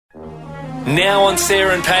Now on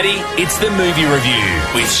Sarah and Patty, it's the movie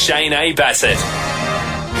review with A Bassett.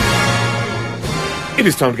 It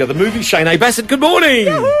is time to go to the movie. A Bassett, good morning.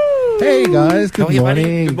 Yahoo! Hey guys, good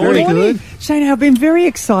morning. Good morning. Very good. Shane, I've been very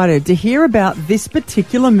excited to hear about this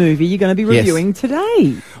particular movie you're going to be reviewing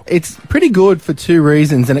today. It's pretty good for two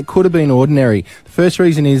reasons, and it could have been ordinary. The first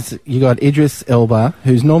reason is you got Idris Elba,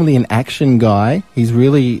 who's normally an action guy. He's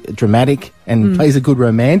really dramatic and plays a good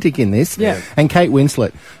romantic in this. Yeah. And Kate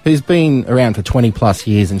Winslet, who's been around for 20 plus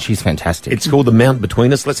years, and she's fantastic. It's called The Mountain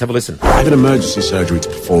Between Us. Let's have a listen. I have an emergency surgery to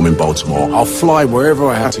perform in Baltimore. I'll fly wherever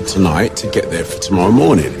I have to tonight to get there for tomorrow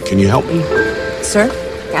morning. Can you help me? Sir,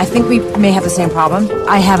 I think we may have the same problem.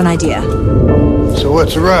 I have an idea. So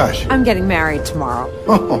what's the rush? I'm getting married tomorrow.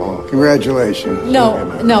 Oh, congratulations.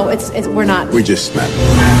 No, it's we're not. We just met.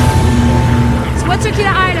 So what took you to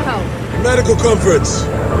Idaho? Medical conference.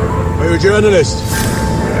 Are you a journalist?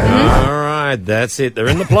 All right, that's it. They're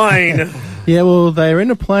in the plane. Yeah, well, they're in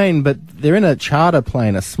a plane, but they're in a charter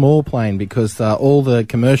plane, a small plane, because all the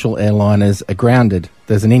commercial airliners are grounded.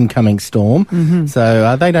 There's an incoming storm.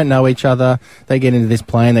 So they don't know each other. They get into this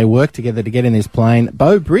plane. They work together to get in this plane.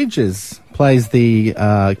 Beau Bridges plays the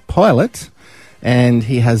pilot, and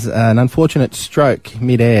he has an unfortunate stroke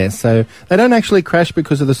mid-air. So they don't actually crash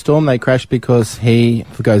because of the storm. They crash because he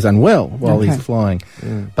goes unwell while he's flying.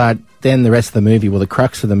 But then the rest of the movie, well, the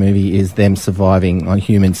crux of the movie is them surviving on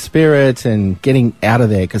human spirit and getting out of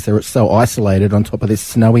there because they're so isolated on top of this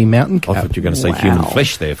snowy mountain cap. I thought you were going to say human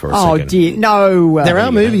flesh there for a Oh, second. dear. No. There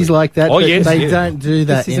are movies like that, but yes, they yeah. don't do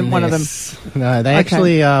that. This isn't one of them. No, they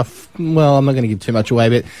actually are. Well, I'm not going to give too much away,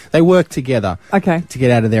 but they work together to get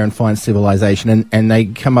out of there and find civilization, and they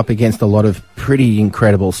come up against a lot of pretty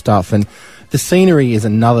incredible stuff. And the scenery is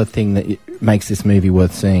another thing that makes this movie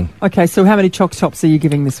worth seeing. Okay, so how many choc tops are you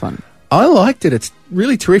giving this one? I liked it. It's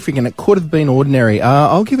really terrific, and it could have been ordinary.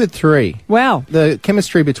 I'll give it 3. Wow. The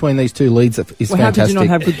chemistry between these two leads is fantastic. How could you not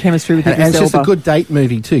have good chemistry with Idris And it's just a Elba? good date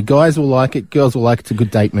movie too. Guys will like it. Girls will like it. It's a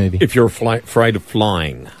good date movie. If you're afraid of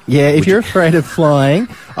flying. Yeah, if you're afraid of flying,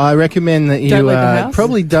 I recommend that you Don't leave the house.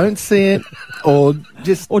 probably don't see it, or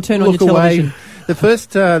just Or turn on look your away. television. The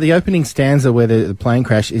first, the opening stanza where the plane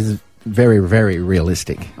crash is very, very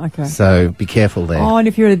realistic. Okay. So be careful there. Oh, and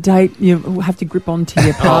if you're at a date, you have to grip onto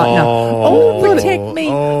your partner. Oh, protect me.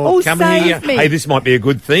 Oh, come save here. me. Hey, this might be a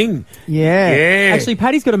good thing. Yeah. Actually,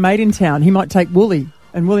 Paddy's got a mate in town. He might take Wooly,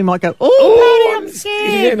 and Wooly might go, oh, Paddy, I'm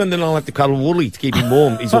scared. Yeah, and then I'll have to cuddle Woolly to keep him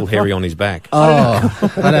warm. He's all hairy on his back.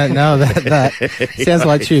 Oh, I don't know that. Sounds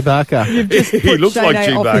like Chewbacca. You've just He put looks like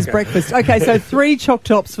Shane off his Chewbacca. breakfast. Okay, so 3 choc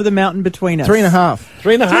tops for The Mountain Between Us. 3.5.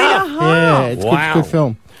 3.5. Yeah, it's Wow. good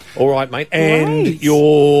film. All right, mate. And Great.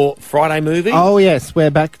 your Friday movie? Oh, yes.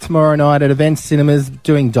 We're back tomorrow night at Event Cinemas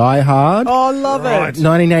doing Die Hard. Oh, I love Right. it.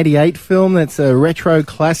 1988 film that's a retro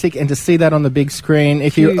classic, and to see that on the big screen,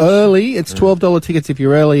 if you're Huge. early, it's $12 tickets if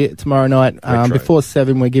you're early tomorrow night. Retro. Before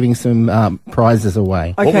 7, we're giving some prizes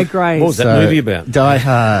away. Okay, great. What was that movie about? Die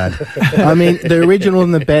Hard. I mean, the original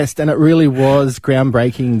and the best, and it really was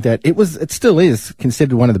groundbreaking. It still is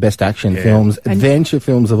considered one of the best action films, adventure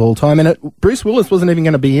films of all time. And Bruce Willis wasn't even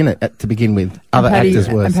going to be in it to begin with. Other actors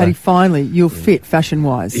were. And Paddy, finally, you'll fit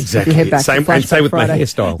fashion-wise. Exactly. If you head back Same to Flashback with Friday. my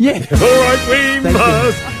hairstyle. Yeah. All right, we Thank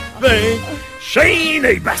must thank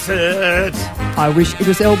A Bassett. I wish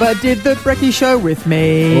Idris Elba did the Brekkie Show with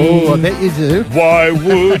me. Oh, I bet you do. Why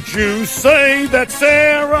would you say that,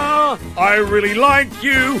 Sarah? I really like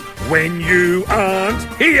you when you aren't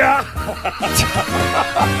here.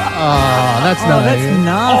 Oh, that's not That's it.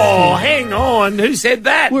 nasty. Oh, hang on. Who said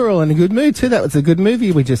that? We're all in a good mood too. That was a good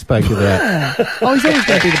movie we just spoke about. Oh, he's always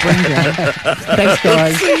going to be the brain down. Thanks,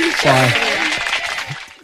 guys. Bye.